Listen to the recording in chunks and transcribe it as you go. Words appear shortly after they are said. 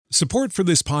Support for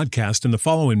this podcast and the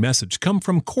following message come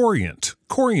from Corient.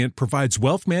 Corient provides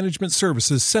wealth management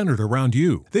services centered around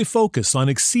you. They focus on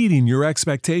exceeding your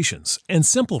expectations and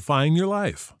simplifying your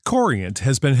life. Corient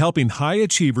has been helping high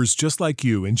achievers just like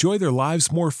you enjoy their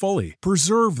lives more fully,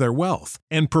 preserve their wealth,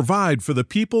 and provide for the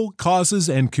people, causes,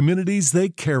 and communities they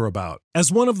care about. As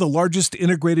one of the largest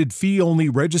integrated fee-only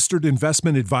registered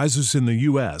investment advisors in the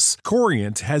U.S.,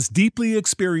 Corient has deeply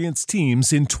experienced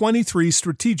teams in 23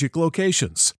 strategic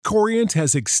locations. Corient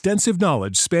has extensive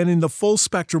knowledge spanning the full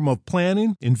spectrum of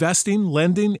planning, investing,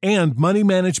 lending, and money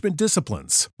management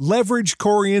disciplines. Leverage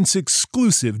Corient's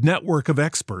exclusive network of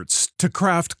experts to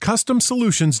craft custom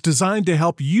solutions designed to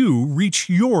help you reach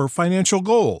your financial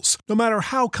goals, no matter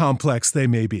how complex they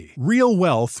may be. Real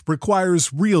wealth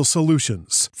requires real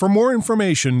solutions. For more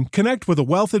information, connect with a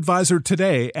wealth advisor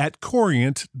today at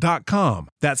Corient.com.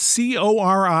 That's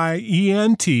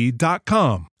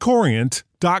Corient.com.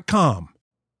 Corient.com.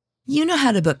 You know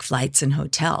how to book flights and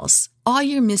hotels. All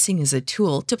you're missing is a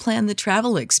tool to plan the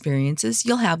travel experiences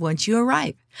you'll have once you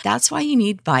arrive. That's why you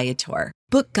need Viator.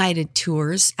 Book guided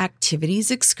tours,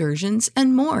 activities, excursions,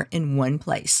 and more in one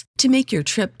place to make your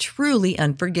trip truly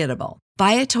unforgettable.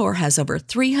 Viator has over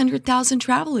 300,000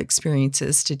 travel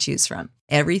experiences to choose from.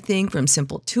 Everything from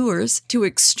simple tours to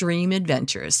extreme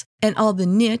adventures and all the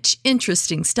niche,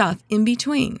 interesting stuff in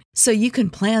between. So you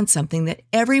can plan something that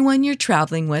everyone you're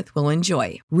traveling with will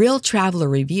enjoy. Real traveler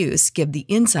reviews give the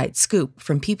inside scoop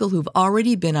from people who've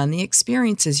already been on the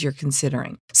experiences you're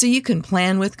considering. So you can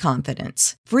plan with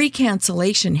confidence. Free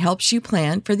cancellation helps you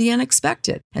plan for the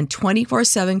unexpected. And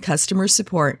 24/7 customer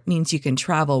support means you can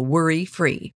travel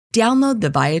worry-free. Download the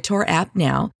Viator app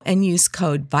now and use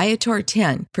code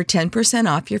Viator10 for 10%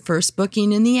 off your first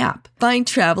booking in the app. Find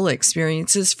travel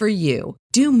experiences for you.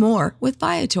 Do more with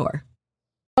Viator.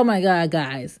 Oh my God,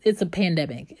 guys, it's a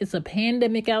pandemic. It's a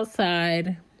pandemic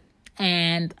outside,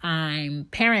 and I'm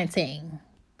parenting.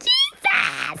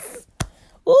 Jesus!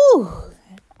 Ooh,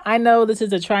 I know this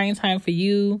is a trying time for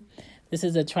you. This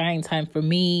is a trying time for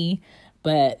me,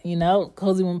 but you know,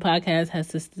 Cozy One Podcast has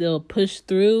to still push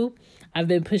through. I've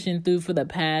been pushing through for the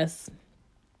past,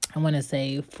 I want to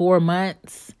say 4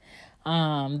 months.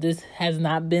 This has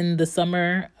not been the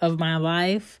summer of my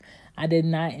life. I did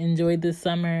not enjoy this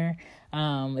summer.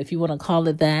 If you want to call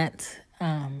it that,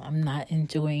 I'm not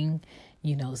enjoying,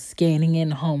 scanning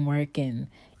in homework and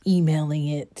emailing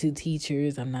it to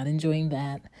teachers. I'm not enjoying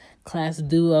that. Class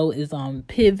Duo is on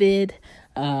pivot.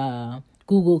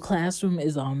 Google Classroom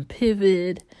is on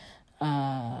pivot.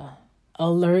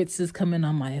 Alerts is coming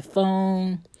on my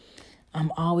phone.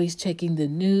 I'm always checking the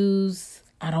news.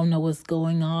 I don't know what's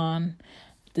going on.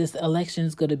 This election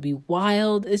is going to be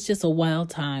wild. It's just a wild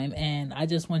time. And I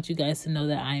just want you guys to know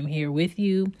that I am here with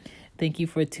you. Thank you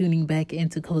for tuning back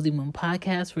into Cozy One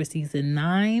Podcast for season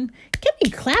 9. Give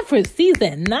me a clap for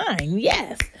season 9.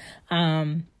 Yes.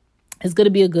 It's going to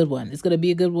be a good one. It's going to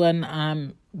be a good one.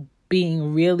 I'm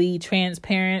being really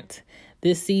transparent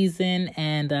this season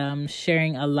and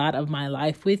sharing a lot of my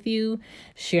life with you,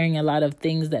 sharing a lot of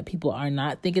things that people are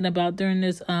not thinking about during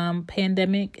this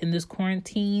pandemic and this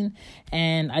quarantine.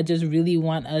 And I just really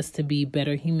want us to be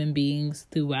better human beings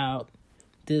throughout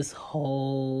this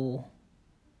whole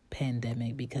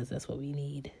pandemic, because that's what we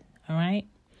need. All right.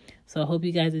 So I hope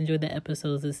you guys enjoyed the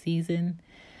episodes this season.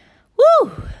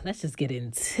 Woo! Let's just get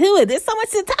into it. There's so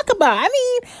much to talk about. I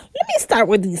mean, let me start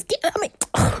with these.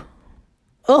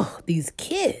 These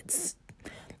kids.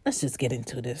 Let's just get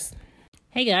into this.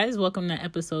 Hey guys, welcome to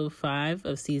episode 5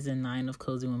 of season 9 of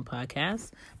Cozy One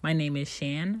Podcast. My name is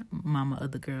Shan, mama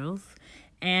of the girls.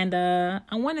 And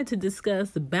I wanted to discuss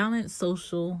the balanced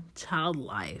social child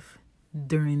life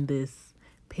during this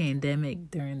pandemic,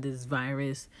 during this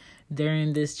virus,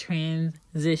 during this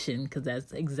transition, because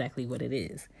that's exactly what it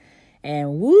is.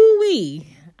 And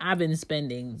woo-wee, I've been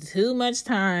spending too much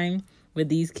time with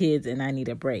these kids and I need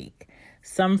a break.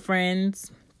 Some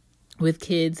friends with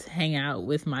kids hang out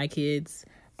with my kids,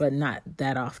 but not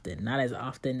that often, not as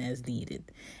often as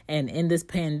needed. And in this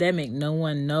pandemic, no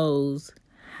one knows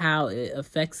how it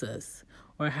affects us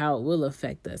or how it will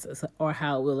affect us or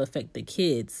how it will affect the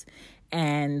kids.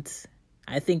 And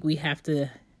I think we have to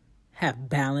have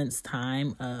balanced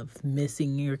time of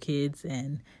missing your kids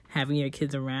and having your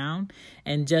kids around.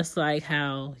 And just like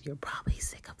how you're probably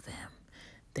sick of them,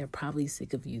 they're probably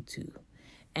sick of you too.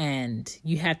 And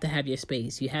you have to have your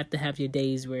space. You have to have your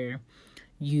days where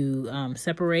you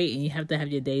separate, and you have to have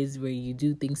your days where you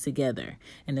do things together.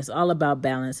 And it's all about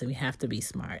balance, and we have to be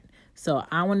smart. So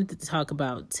I wanted to talk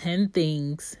about 10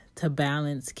 things to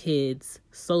balance kids'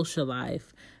 social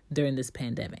life during this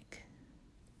pandemic.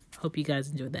 Hope you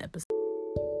guys enjoyed the episode.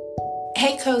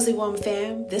 Hey Cozy Woman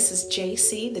fam, this is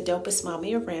JC, the dopest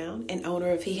mommy around and owner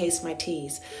of He Hates My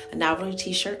Tees, a novelty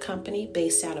t-shirt company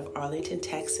based out of Arlington,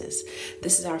 Texas.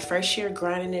 This is our first year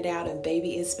grinding it out and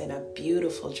baby, it's been a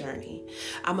beautiful journey.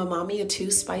 I'm a mommy of 2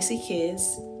 spicy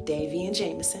kids, Davy and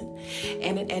Jameson,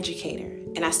 and an educator.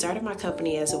 And I started my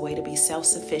company as a way to be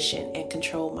self-sufficient and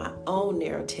control my own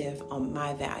narrative on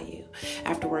my value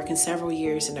after working several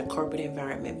years in a corporate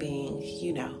environment being,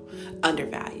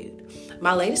 undervalued.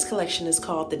 My latest collection is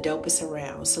called The Dopest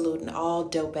Around, saluting all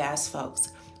dope ass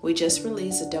folks. We just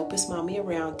released the Dopest Mommy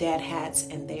Around dad hats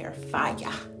and they are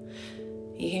fire.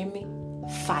 You hear me?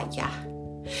 Fire.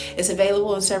 It's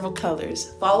available in several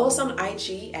colors. Follow us on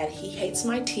IG at He Hates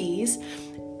My Tees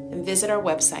and visit our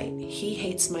website,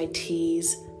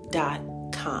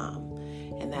 hehatesmytees.com.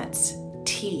 And that's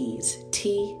tees,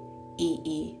 Tees.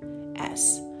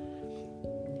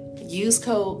 Use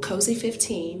code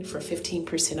COZY15 for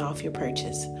 15% off your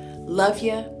purchase. Love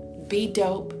ya, be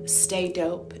dope, stay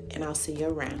dope, and I'll see you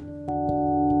around.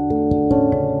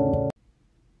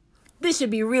 This should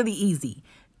be really easy.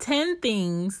 10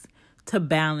 things to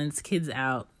balance kids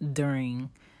out during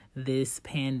this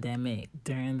pandemic,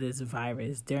 during this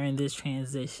virus, during this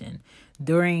transition,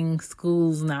 during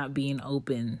schools not being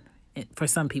open for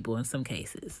some people in some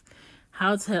cases.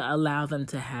 How to allow them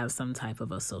to have some type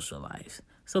of a social life.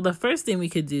 So the first thing we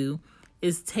could do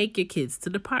is take your kids to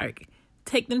the park.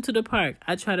 Take them to the park.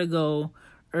 I try to go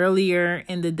earlier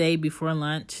in the day before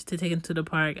lunch to take them to the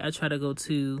park. I try to go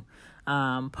to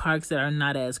parks that are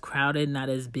not as crowded, not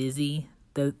as busy.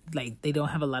 They don't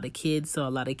have a lot of kids, so a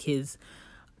lot of kids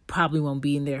probably won't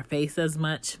be in their face as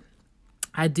much.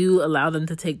 I do allow them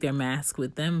to take their mask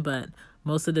with them, but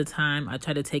most of the time I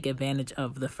try to take advantage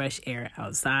of the fresh air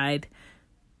outside,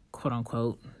 quote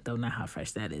unquote. Don't know how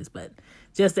fresh that is, but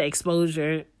just the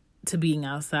exposure to being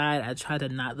outside. I try to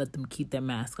not let them keep their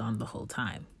mask on the whole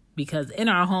time, because in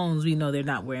our homes we know they're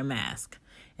not wearing masks.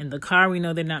 In the car we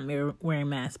know they're not wearing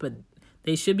masks, but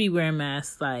they should be wearing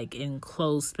masks like in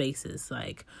closed spaces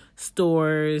like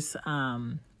stores,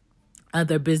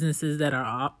 other businesses that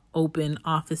are open,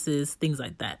 offices, things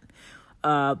like that.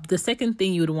 The second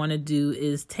thing you would want to do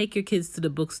is take your kids to the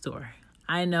bookstore.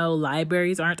 I know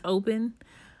libraries aren't open,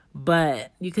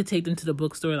 but you could take them to the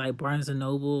bookstore like Barnes &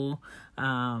 Noble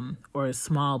or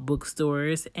small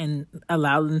bookstores and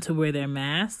allow them to wear their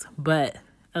masks, but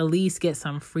at least get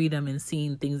some freedom in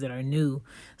seeing things that are new,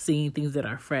 seeing things that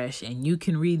are fresh. And you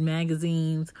can read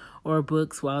magazines or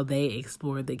books while they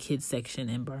explore the kids section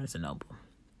in Barnes & Noble.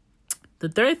 The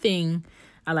third thing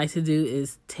I like to do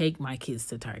is take my kids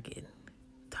to Target.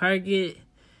 Target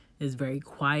is very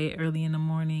quiet early in the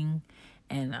morning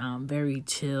and very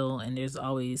chill, and there's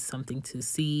always something to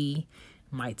see.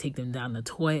 Might take them down the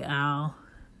toy aisle.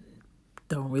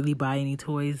 Don't really buy any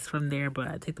toys from there, but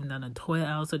I take them down the toy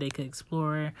aisle so they could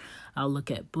explore. I'll look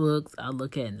at books. I'll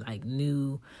look at like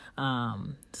new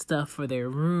stuff for their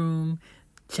room.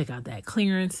 Check out that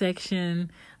clearance section.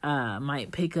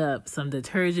 Might pick up some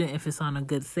detergent if it's on a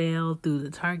good sale through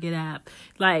the Target app.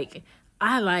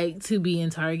 I like to be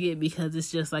in Target because it's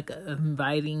just like an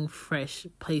inviting, fresh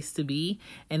place to be.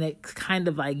 And it kind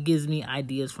of like gives me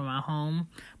ideas for my home.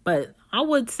 But I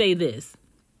would say this.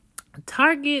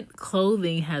 Target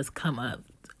clothing has come up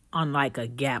on like a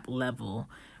Gap level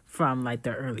from like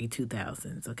the early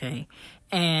 2000s, okay?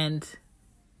 And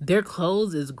their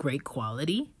clothes is great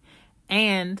quality.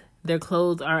 And their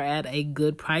clothes are at a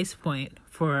good price point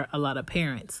for a lot of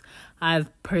parents.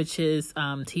 I've purchased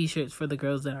t-shirts for the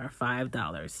girls that are $5,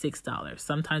 $6.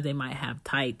 Sometimes they might have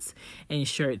tights and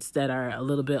shirts that are a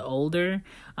little bit older,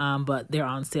 but they're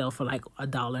on sale for like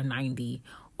 $1.90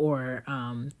 or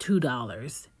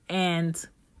 $2. And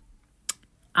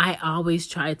I always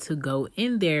try to go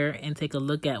in there and take a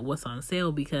look at what's on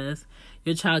sale, because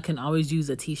your child can always use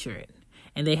a t-shirt.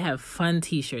 And they have fun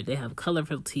t-shirts. They have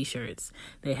colorful t-shirts.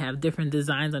 They have different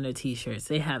designs on their t-shirts.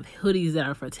 They have hoodies that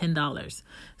are for $10.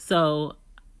 So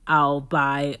I'll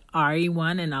buy Ari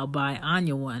one and I'll buy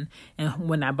Anya one. And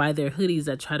when I buy their hoodies,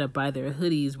 I try to buy their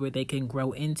hoodies where they can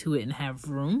grow into it and have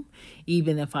room,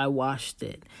 even if I washed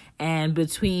it. And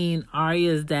between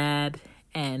Arya's dad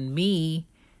and me,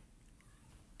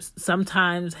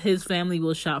 sometimes his family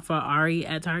will shop for Ari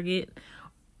at Target.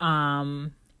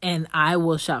 And I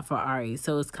will shop for Ari.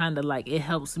 So it's kind of like it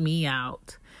helps me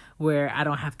out where I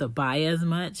don't have to buy as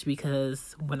much,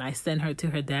 because when I send her to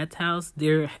her dad's house,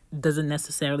 there doesn't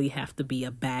necessarily have to be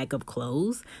a bag of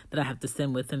clothes that I have to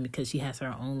send with him, because she has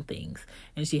her own things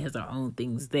and she has her own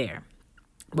things there.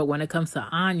 But when it comes to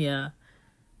Anya's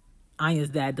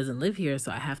dad doesn't live here,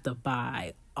 so I have to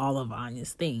buy all of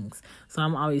Anya's things. So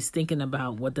I'm always thinking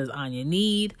about what does Anya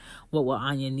need? What will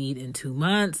Anya need in 2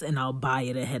 months? And I'll buy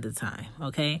it ahead of time.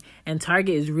 Okay. And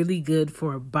Target is really good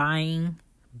for buying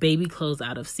baby clothes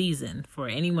out of season. For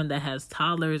anyone that has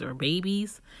toddlers or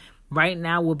babies, right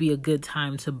now will be a good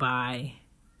time to buy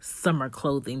summer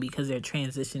clothing because they're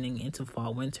transitioning into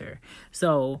fall winter.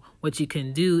 So what you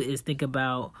can do is think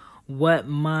about what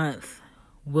month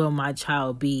will my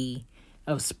child be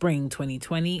of spring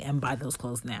 2020 and buy those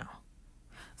clothes now.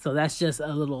 So that's just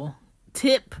a little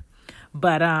tip.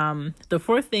 But the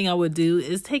fourth thing I would do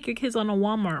is take your kids on a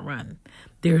Walmart run.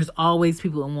 There's always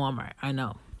people in Walmart, I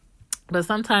know. But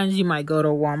sometimes you might go to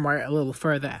Walmart a little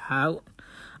further out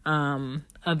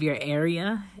of your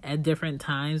area at different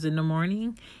times in the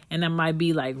morning, and that might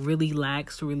be like really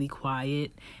lax, really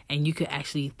quiet, and you could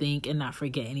actually think and not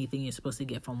forget anything you're supposed to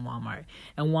get from Walmart.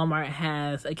 And Walmart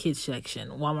has a kids section.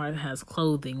 Walmart has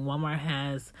clothing. Walmart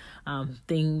has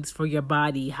things for your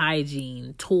body,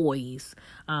 hygiene, toys,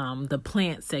 the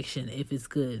plant section if it's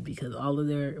good, because all of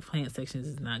their plant sections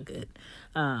is not good.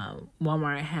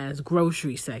 Walmart has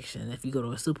grocery section if you go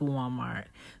to a super Walmart.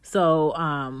 So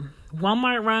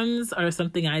Walmart runs are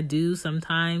something I do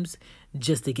sometimes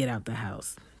just to get out the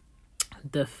house.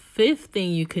 The fifth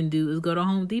thing you can do is go to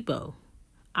Home Depot.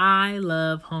 I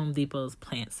love Home Depot's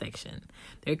plant section.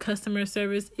 Their customer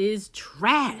service is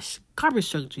trash, garbage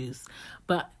truck juice.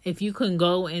 But if you can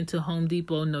go into Home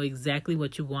Depot, know exactly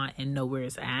what you want and know where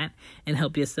it's at and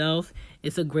help yourself,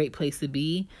 it's a great place to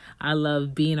be. I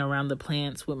love being around the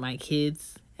plants with my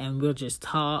kids, and we'll just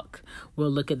talk. We'll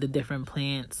look at the different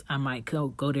plants. I might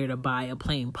go there to buy a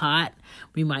plain pot.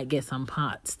 We might get some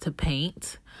pots to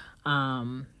paint.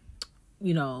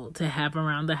 To have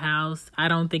around the house. I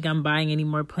don't think I'm buying any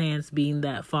more plants, being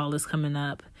that fall is coming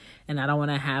up, and I don't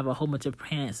want to have a whole bunch of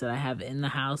plants that I have in the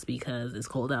house because it's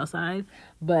cold outside.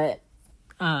 But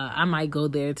I might go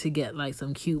there to get like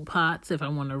some cute pots if I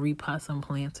want to repot some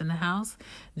plants in the house,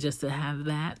 just to have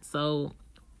that. So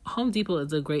Home Depot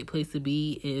is a great place to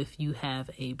be if you have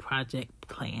a project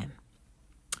plan.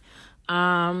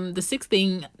 The sixth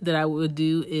thing that I would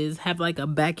do is have like a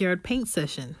backyard paint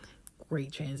session.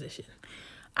 Great transition.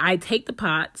 I take the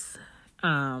pots,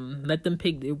 let them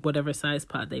pick whatever size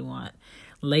pot they want,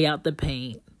 lay out the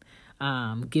paint,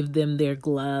 give them their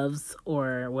gloves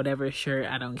or whatever shirt.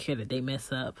 I don't care that they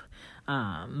mess up.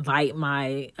 Light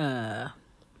my,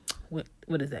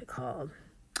 what is that called?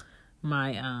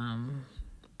 My,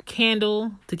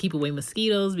 candle to keep away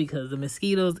mosquitoes, because the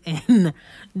mosquitoes in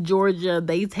Georgia,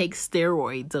 they take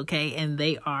steroids, okay? And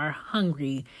they are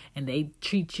hungry and they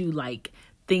treat you like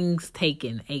things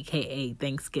taken, aka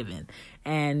Thanksgiving.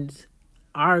 And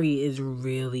Ari is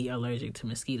really allergic to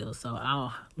mosquitoes, so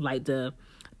I'll light I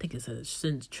think it's a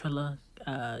Cinderella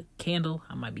candle.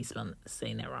 I might be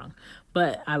saying that wrong,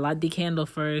 but I light the candle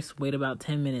first, wait about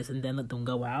 10 minutes, and then let them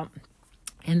go out,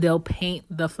 and they'll paint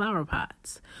the flower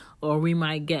pots. Or we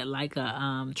might get like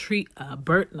a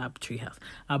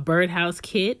birdhouse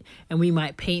kit, and we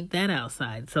might paint that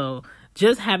outside. So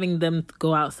just having them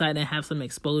go outside and have some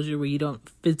exposure where you don't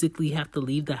physically have to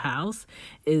leave the house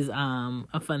is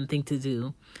a fun thing to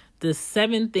do. The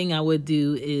seventh thing I would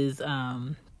do is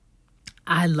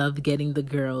I love getting the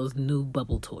girls new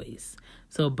bubble toys.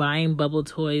 So buying bubble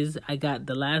toys,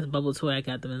 the last bubble toy I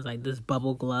got them is like this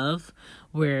bubble glove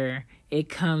where it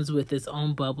comes with its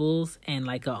own bubbles and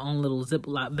like a own little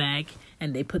Ziploc bag,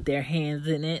 and they put their hands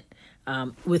in it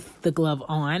with the glove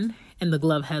on, and the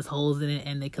glove has holes in it,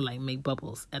 and they can like make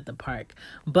bubbles at the park.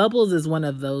 Bubbles is one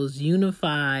of those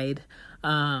unified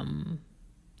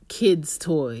kids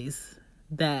toys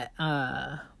that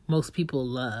most people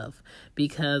love,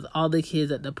 because all the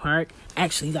kids at the park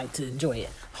actually like to enjoy it.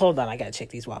 Hold on, I gotta check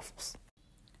these waffles.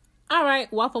 All right,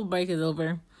 waffle break is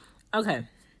over. Okay.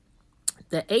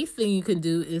 The eighth thing you can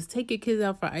do is take your kids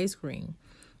out for ice cream.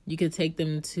 You can take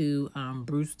them to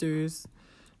Brewster's.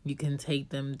 You can take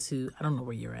them to, I don't know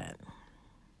where you're at,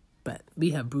 but we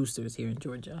have Brewster's here in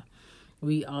Georgia.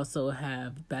 We also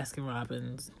have Baskin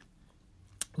Robbins.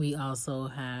 We also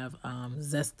have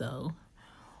Zesto.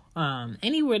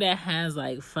 Anywhere that has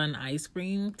like fun ice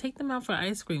cream, take them out for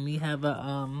ice cream. We have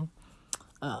a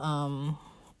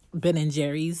Ben and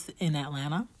Jerry's in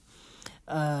Atlanta.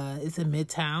 It's in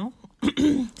Midtown.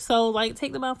 So like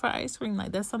take them out for ice cream.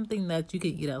 Like that's something that you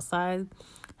can eat outside,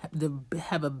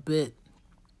 have a bit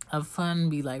of fun,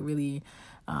 be like really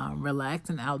relaxed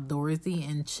and outdoorsy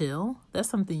and chill. That's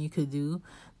something you could do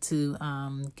to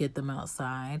get them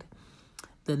outside.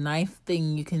 The ninth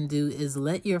thing you can do is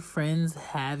let your friends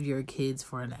have your kids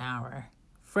for an hour.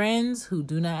 Friends who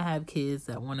do not have kids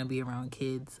that want to be around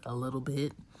kids a little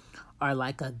bit are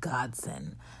like a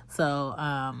godsend. So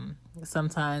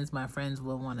sometimes my friends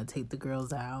will want to take the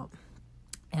girls out,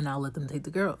 and I'll let them take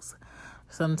the girls.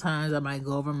 Sometimes I might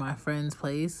go over my friend's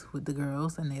place with the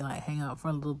girls, and they like hang out for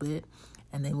a little bit,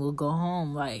 and then we'll go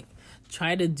home. Like,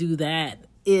 try to do that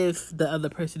if the other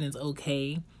person is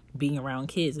okay being around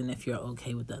kids, and if you're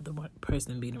okay with the other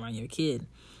person being around your kid.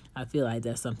 I feel like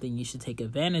that's something you should take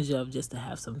advantage of, just to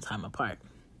have some time apart.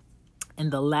 And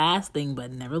the last thing,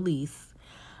 but never least,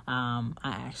 I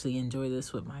actually enjoy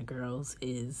this with my girls,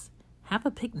 is have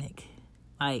a picnic.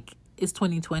 Like, it's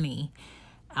 2020.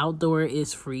 Outdoor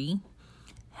is free.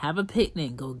 Have a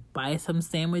picnic. Go buy some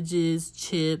sandwiches,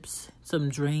 chips, some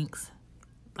drinks,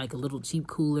 like a little cheap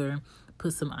cooler.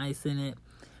 Put some ice in it.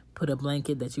 Put a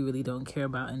blanket that you really don't care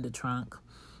about in the trunk.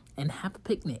 And have a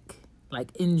picnic.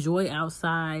 Like, enjoy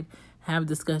outside, have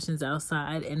discussions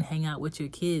outside, and hang out with your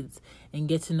kids and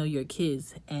get to know your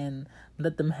kids and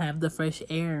let them have the fresh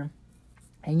air.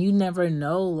 And you never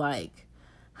know, like,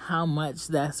 how much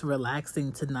that's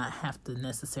relaxing to not have to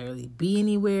necessarily be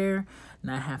anywhere,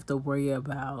 not have to worry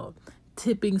about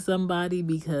tipping somebody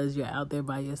because you're out there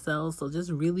by yourself. So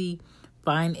just really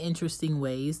find interesting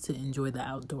ways to enjoy the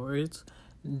outdoors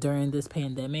during this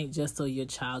pandemic, just so your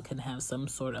child can have some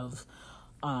sort of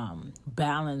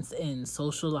balance in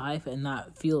social life and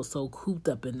not feel so cooped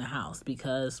up in the house.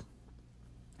 Because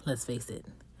let's face it,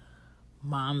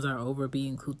 moms are over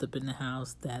being cooped up in the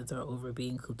house, dads are over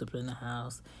being cooped up in the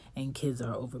house, and kids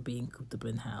are over being cooped up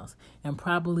in the house. And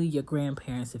probably your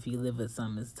grandparents, if you live with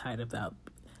some, is tired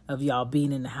of y'all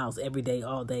being in the house every day,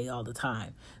 all the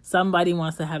time. Somebody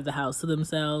wants to have the house to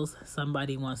themselves,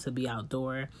 somebody wants to be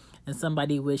outdoor, and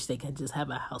somebody wish they could just have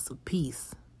a house of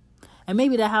peace. And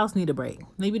maybe the house need a break.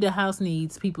 Maybe the house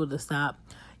needs people to stop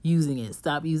using it.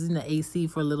 Stop using the AC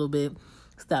for a little bit.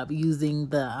 Stop using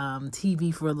the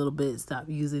TV for a little bit. Stop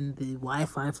using the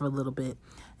Wi-Fi for a little bit.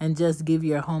 And just give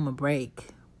your home a break.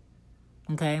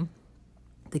 Okay?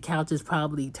 The couch is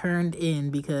probably turned in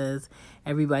because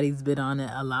everybody's been on it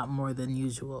a lot more than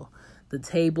usual. The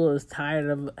table is tired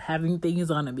of having things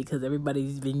on it because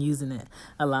everybody's been using it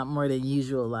a lot more than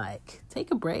usual. Like, take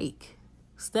a break.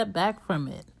 Step back from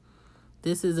it.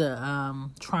 This is a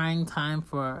trying time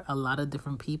for a lot of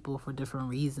different people for different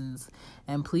reasons.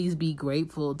 And please be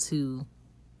grateful to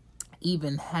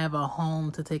even have a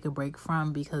home to take a break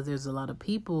from, because there's a lot of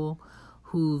people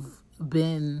who've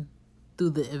been through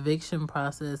the eviction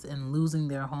process and losing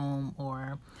their home,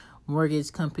 or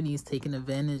mortgage companies taking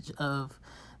advantage of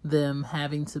them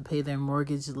having to pay their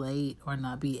mortgage late or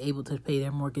not be able to pay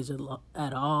their mortgage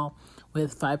at all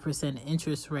with 5%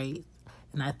 interest rate.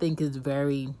 And I think it's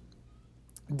very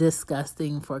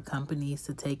disgusting for companies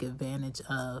to take advantage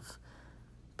of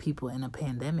people in a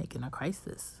pandemic, in a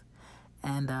crisis.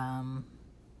 And,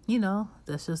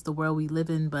 that's just the world we live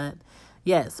in. But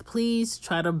yes, please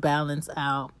try to balance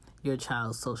out your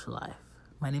child's social life.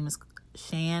 My name is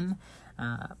Shan.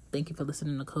 Thank you for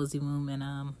listening to Cozy Womb. And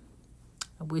I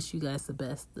wish you guys the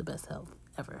best health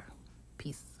ever.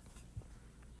 Peace.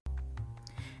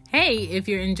 Hey, if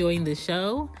you're enjoying the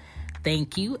show,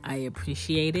 thank you. I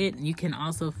appreciate it. You can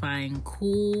also find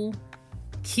cool,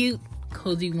 cute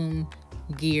Cozy Womb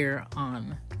gear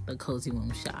on the Cozy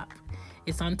Womb shop.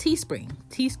 It's on Teespring.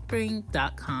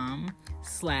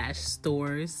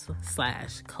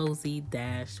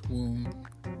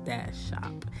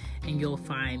 Teespring.com/stores/cozy-womb-shop. And you'll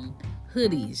find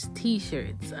hoodies,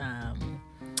 t-shirts,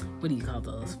 what do you call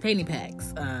those? Fanny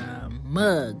packs,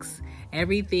 mugs,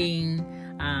 everything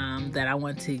that I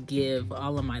want to give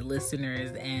all of my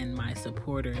listeners and my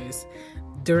supporters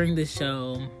during the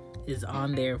show is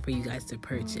on there for you guys to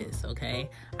purchase, okay?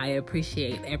 I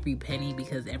appreciate every penny,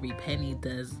 because every penny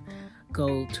does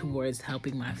go towards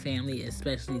helping my family,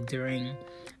 especially during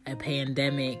a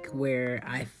pandemic where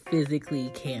I physically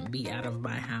can't be out of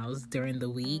my house during the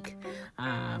week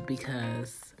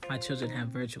because my children have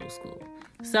virtual school.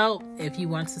 So if you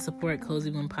want to support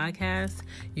Cozy Womb Podcast,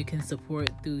 you can support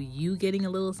through you getting a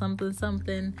little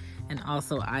something, and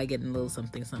also I getting a little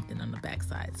something on the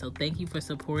backside. So thank you for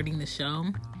supporting the show.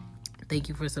 Thank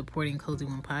you for supporting Cozy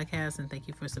Womb Podcast, and thank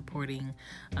you for supporting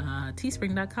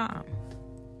Teespring.com.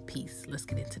 Peace. Let's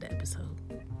get into the episode.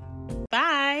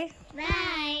 Bye.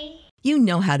 Bye. You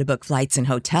know how to book flights and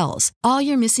hotels. All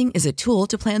you're missing is a tool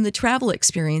to plan the travel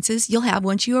experiences you'll have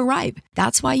once you arrive.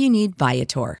 That's why you need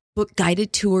Viator. Book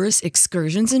guided tours,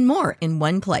 excursions, and more in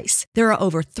one place. There are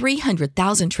over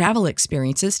 300,000 travel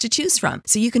experiences to choose from,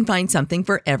 so you can find something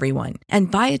for everyone. And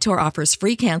Viator offers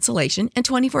free cancellation and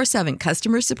 24/7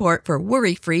 customer support for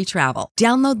worry-free travel.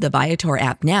 Download the Viator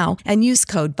app now and use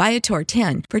code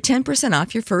Viator10 for 10%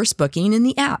 off your first booking in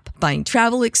the app. Find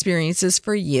travel experiences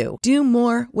for you. Do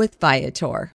more with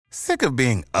Viator. Sick of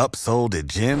being upsold at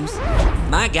gyms?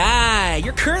 My guy,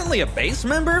 you're currently a base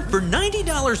member? For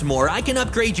 $90 more, I can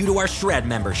upgrade you to our Shred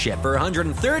membership. For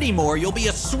 $130 more, you'll be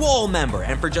a Swole member.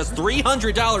 And for just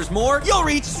 $300 more, you'll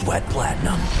reach Sweat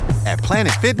Platinum. At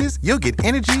Planet Fitness, you'll get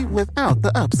energy without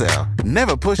the upsell.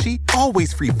 Never pushy,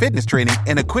 always free fitness training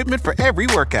and equipment for every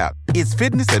workout. It's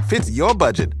fitness that fits your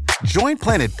budget. Join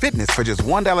Planet Fitness for just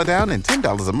 $1 down and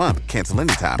 $10 a month. Cancel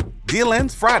anytime. Deal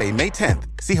ends Friday, May 10th.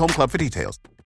 See Home Club for details.